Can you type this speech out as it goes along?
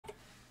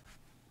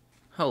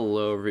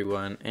Hello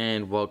everyone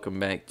and welcome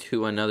back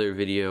to another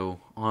video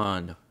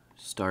on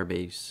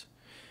Starbase.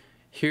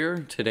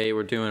 Here today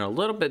we're doing a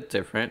little bit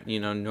different.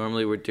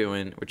 Normally we're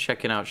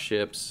checking out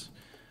ships.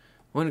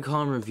 I wouldn't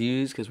call them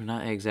reviews because we're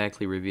not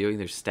exactly reviewing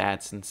their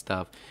stats and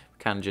stuff. We're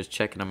kind of just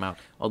checking them out.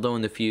 Although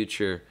in the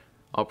future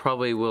I'll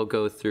probably will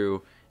go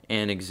through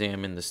and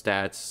examine the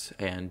stats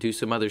and do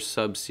some other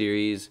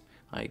sub-series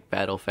like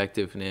battle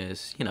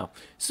effectiveness,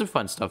 some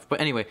fun stuff.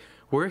 But anyway,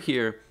 we're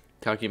here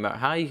talking about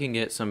how you can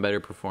get some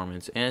better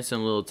performance and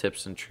some little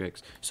tips and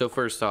tricks. So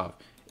first off,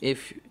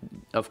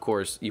 of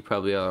course, you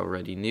probably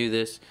already knew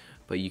this,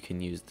 but you can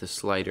use the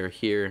slider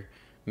here.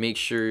 Make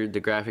sure the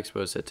graphics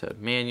mode is set to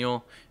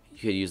manual. You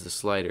could use the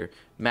slider.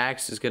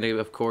 Max is going to,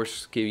 of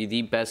course, give you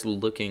the best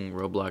looking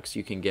Roblox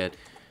you can get,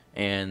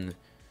 and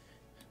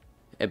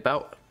you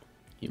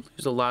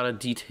lose a lot of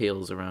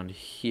details around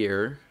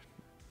here,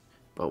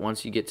 but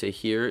once you get to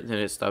here, then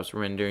it stops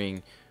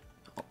rendering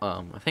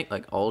I think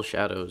like all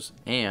shadows,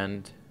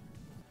 and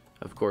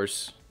of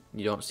course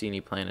you don't see any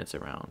planets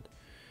around.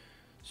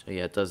 So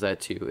yeah, it does that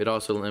too. It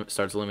also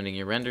starts limiting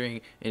your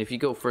rendering, and if you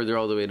go further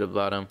all the way to the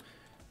bottom,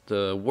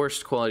 the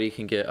worst quality you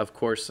can get, of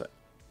course,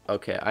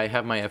 okay, I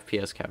have my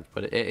FPS capped,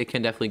 but it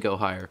can definitely go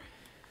higher.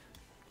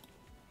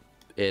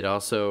 It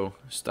also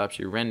stops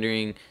your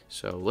rendering.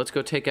 So let's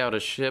go take out a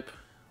ship.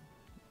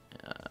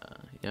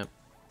 Yep.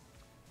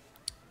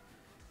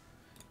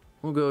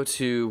 We'll go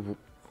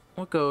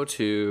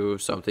to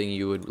something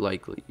you would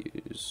likely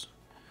use.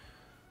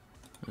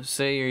 Let's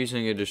say you're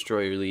using a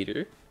destroyer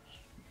leader.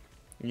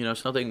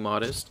 Something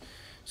modest.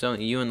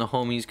 Something you and the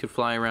homies could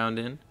fly around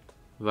in,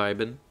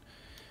 vibing.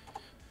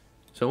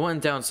 So one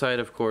downside,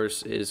 of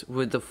course, is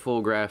with the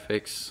full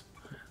graphics,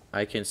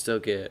 I can still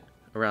get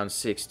around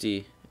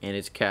 60, and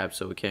it's capped,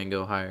 so it can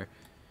go higher.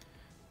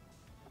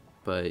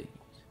 But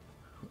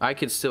I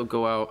could still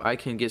go out. I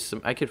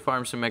could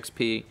farm some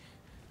XP.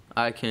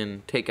 I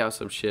can take out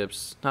some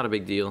ships. Not a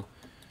big deal.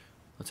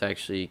 Let's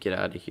actually get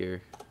out of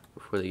here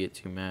before they get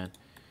too mad.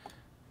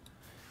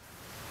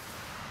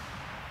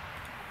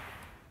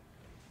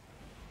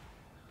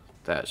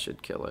 That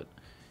should kill it.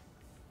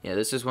 Yeah,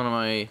 this is one of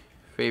my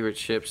favorite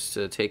ships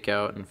to take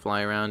out and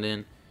fly around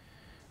in.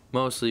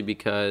 Mostly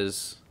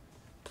because,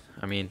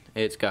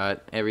 it's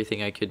got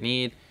everything I could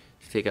need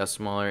to take out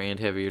smaller and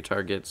heavier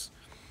targets.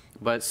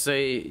 But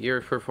say your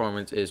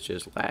performance is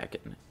just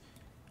lacking,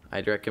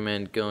 I'd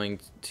recommend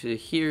going to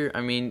here.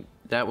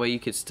 That way you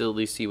could still at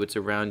least see what's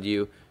around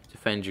you,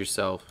 defend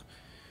yourself.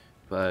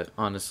 But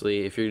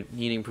honestly, if you're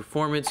needing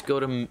performance,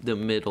 go to the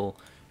middle.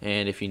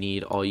 And if you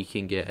need all you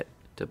can get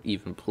to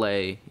even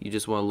play, you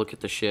just want to look at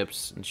the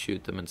ships and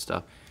shoot them and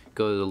stuff,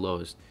 go to the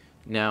lowest.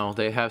 Now,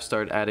 they have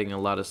started adding a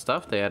lot of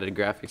stuff. They added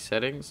graphic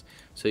settings,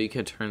 so you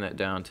can turn that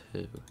down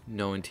to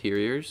no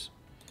interiors.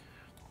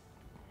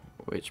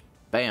 Which,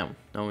 bam,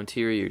 no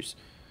interiors.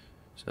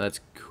 So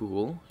that's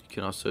cool. You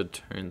can also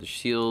turn the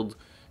shield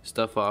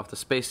stuff off. The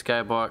space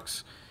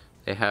skybox,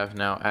 they have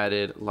now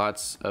added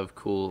lots of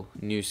cool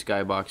new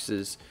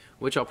skyboxes,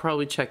 which I'll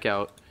probably check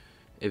out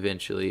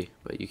eventually,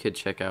 but you could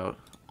check out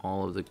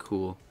all of the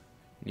cool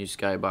new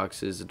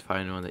skyboxes and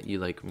find one that you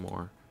like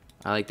more.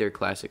 I like their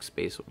classic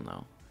space one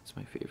though. It's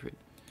my favorite.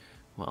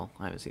 Well,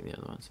 I haven't seen the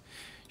other ones.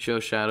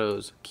 Show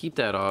shadows, keep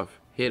that off.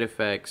 Hit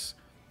effects,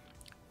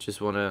 just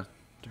want to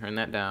turn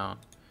that down.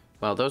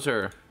 Well, those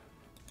are...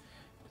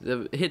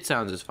 The hit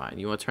sounds is fine.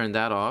 You want to turn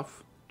that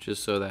off,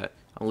 just so that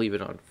I'll leave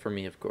it on for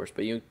me, of course.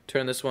 But you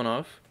turn this one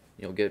off,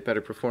 you'll get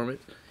better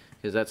performance,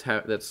 because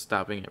that's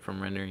stopping it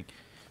from rendering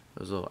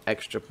those little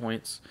extra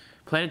points.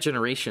 Planet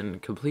generation,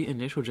 complete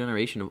initial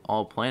generation of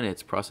all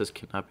planets. Process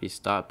cannot be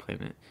stopped.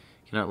 Planet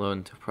cannot load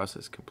until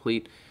process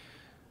complete.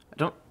 I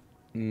don't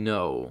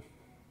know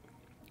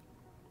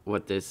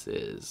what this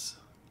is,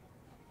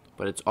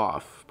 but it's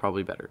off.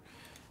 Probably better.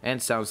 And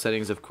sound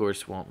settings, of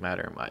course, won't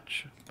matter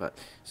much. But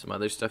some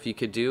other stuff you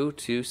could do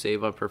to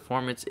save on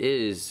performance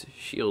is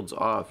shields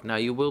off. Now,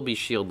 you will be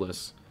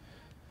shieldless,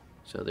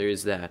 so there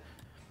is that.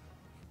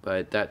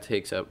 But that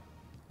takes up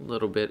a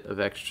little bit of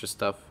extra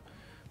stuff.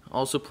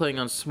 Also, playing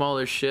on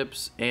smaller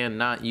ships and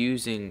not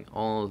using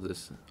all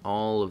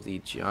of the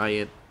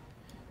giant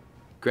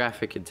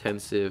graphic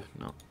intensive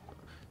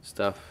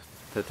stuff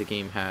that the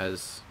game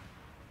has,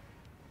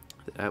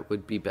 that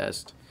would be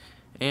best.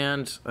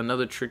 And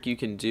another trick you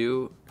can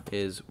do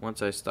is,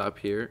 once I stop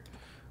here,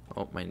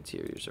 oh, my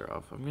interiors are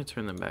off. I'm going to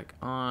turn them back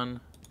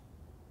on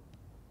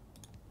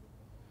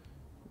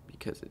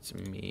because it's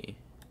me.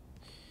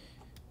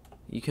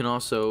 You can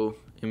also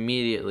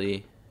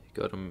immediately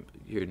go to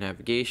your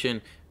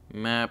navigation,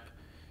 map,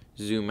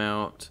 zoom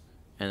out,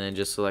 and then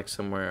just select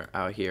somewhere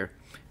out here.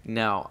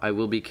 Now, I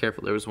will be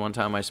careful. There was one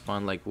time I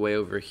spawned like way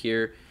over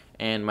here,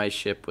 and my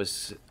ship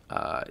was,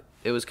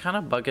 it was kind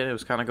of bugging. It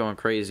was kind of going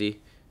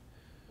crazy.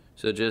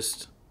 So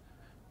just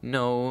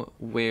know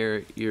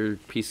where your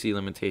PC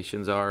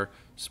limitations are,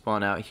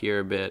 spawn out here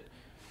a bit,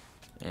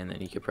 and then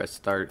you can press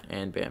start,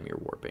 and bam, you're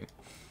warping.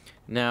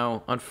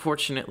 Now,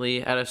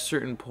 unfortunately, at a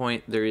certain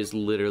point, there is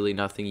literally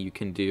nothing you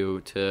can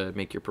do to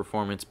make your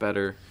performance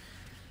better.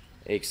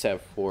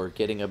 except for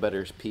getting a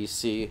better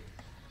PC.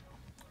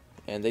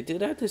 And they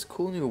did add this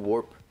cool new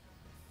warp.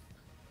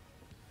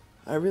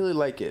 I really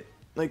like it.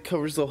 Like,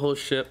 covers the whole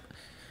ship,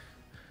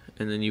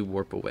 and then you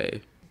warp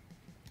away.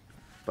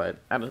 But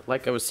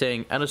like I was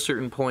saying, at a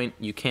certain point,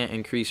 you can't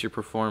increase your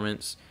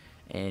performance,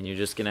 and you're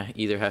just gonna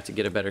either have to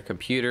get a better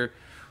computer,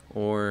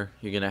 or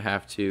you're gonna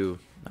have to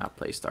not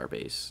play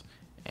Starbase.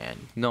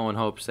 And no one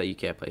hopes that you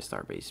can't play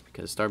Starbase,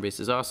 because Starbase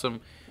is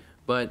awesome.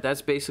 But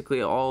that's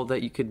basically all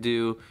that you could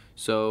do.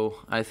 So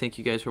I thank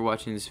you guys for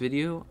watching this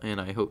video, and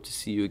I hope to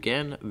see you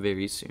again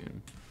very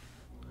soon.